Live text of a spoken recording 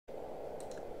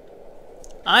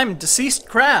I'm Deceased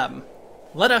Crab.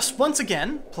 Let us once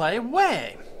again play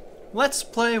Way. Let's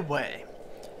play Way.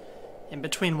 In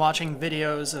between watching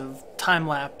videos of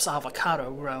time-lapse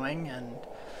avocado growing and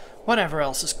whatever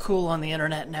else is cool on the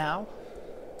internet now.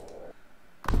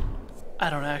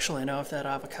 I don't actually know if that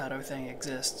avocado thing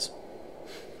exists.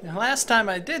 And last time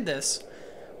I did this,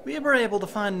 we were able to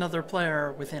find another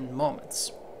player within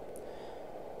moments.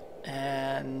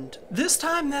 And this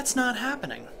time that's not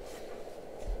happening.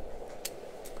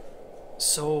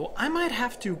 So I might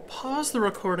have to pause the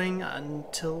recording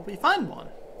until we find one.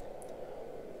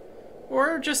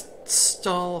 Or just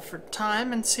stall for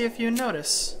time and see if you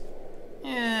notice.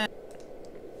 Yeah.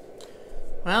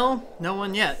 Well, no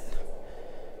one yet.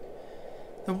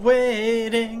 The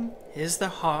waiting is the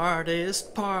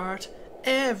hardest part.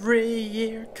 Every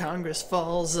year Congress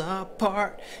falls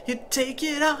apart. You take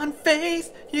it on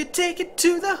faith, you take it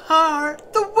to the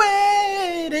heart. The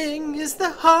waiting is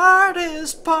the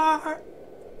hardest part.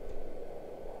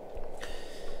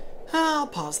 I'll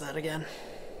pause that again.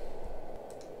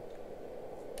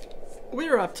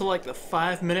 We're up to like the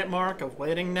 5-minute mark of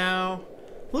waiting now.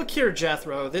 Look here,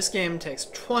 Jethro, this game takes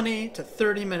 20 to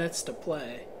 30 minutes to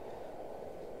play.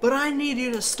 But I need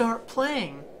you to start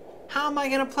playing. How am I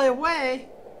gonna play Way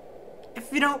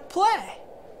if you don't play?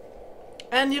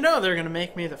 And you know they're gonna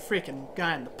make me the freaking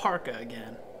guy in the parka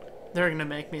again. They're gonna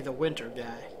make me the winter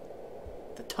guy.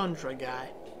 The tundra guy.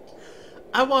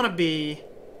 I wanna be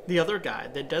the other guy,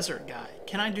 the desert guy.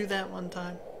 Can I do that one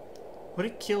time? Would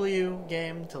it kill you,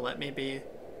 game, to let me be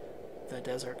the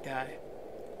desert guy?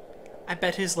 I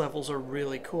bet his levels are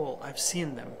really cool. I've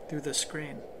seen them through the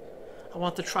screen. I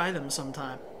want to try them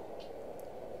sometime.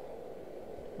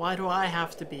 Why do I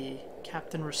have to be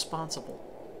Captain Responsible?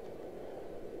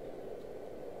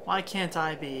 Why can't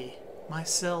I be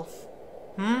myself?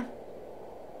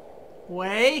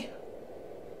 Way?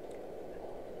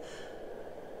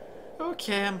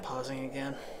 Okay, I'm pausing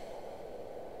again.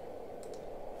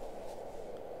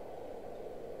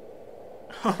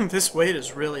 Oh, this wait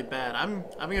is really bad. I'm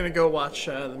gonna go watch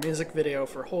the music video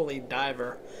for Holy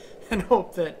Diver and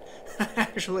hope that I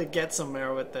actually get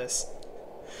somewhere with this.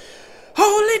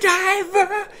 Holy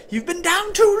Diver, you've been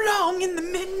down too long in the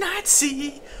midnight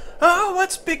sea. Oh,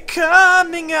 what's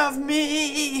becoming of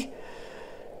me?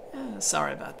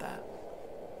 Sorry about that.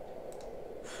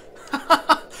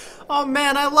 Oh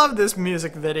man, I love this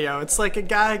music video. It's like a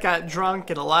guy got drunk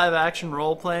at a live-action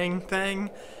role-playing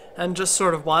thing and just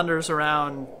sort of wanders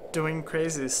around doing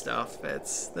crazy stuff.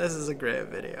 This is a great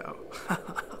video.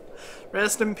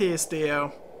 Rest in peace,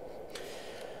 Dio.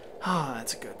 Oh,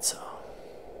 that's a good song.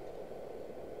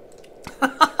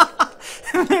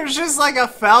 There's just like a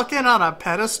falcon on a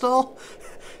pedestal,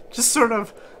 just sort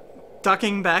of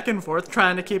ducking back and forth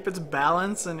trying to keep its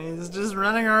balance, and he's just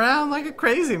running around like a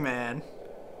crazy man.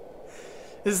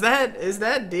 Is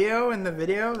that Dio in the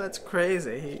video? That's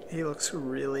crazy. He looks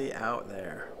really out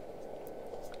there.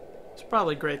 It's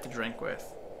probably great to drink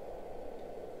with.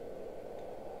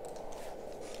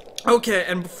 Okay,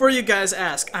 and before you guys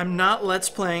ask, I'm not Let's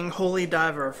Playing Holy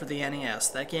Diver for the NES.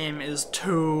 That game is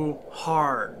too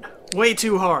hard. Way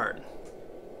too hard.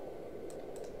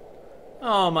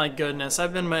 Oh my goodness,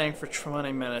 I've been waiting for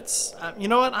 20 minutes. You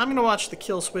know what? I'm gonna watch the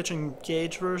Kill Switch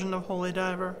Engage version of Holy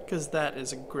Diver, because that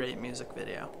is a great music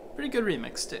video. Pretty good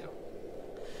remix, too.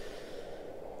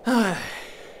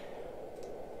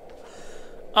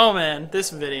 Oh man,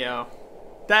 this video.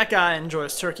 That guy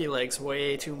enjoys turkey legs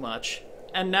way too much.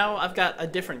 And now I've got a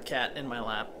different cat in my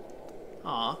lap.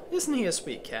 Aw, isn't he a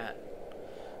sweet cat?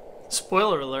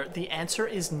 Spoiler alert, the answer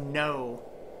is no.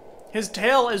 His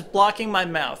tail is blocking my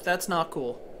mouth. That's not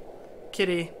cool.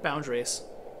 Kitty, boundaries.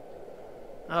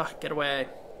 Ugh, get away.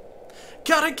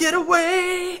 Gotta get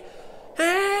away!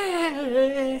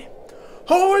 Hey!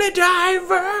 Holy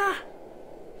Diver!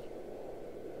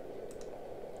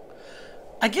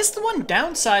 I guess the one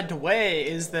downside to Way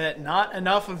is that not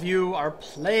enough of you are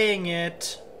playing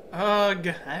it.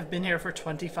 Ugh, I've been here for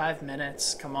 25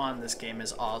 minutes. Come on, this game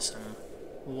is awesome.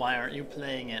 Why aren't you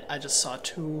playing it? I just saw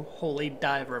 2 Holy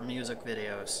Diver music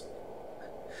videos.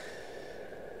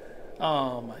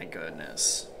 Oh my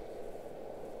goodness.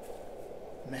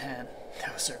 Man,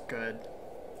 those are good.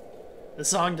 The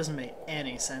song doesn't make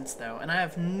any sense though, and I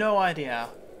have no idea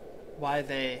why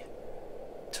they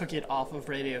took it off of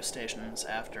radio stations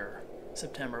after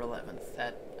September 11th.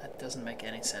 That doesn't make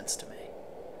any sense to me.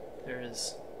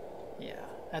 Yeah,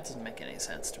 that doesn't make any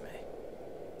sense to me.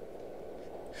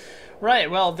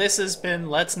 Right, well, this has been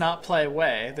Let's Not Play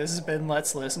Way. This has been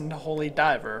Let's Listen to Holy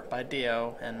Diver by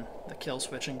Dio and the Kill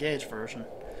Switch Engage version.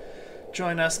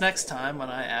 Join us next time when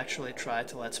I actually try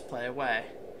to Let's Play Way.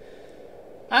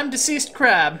 I'm Deceased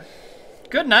Crab.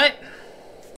 Good night.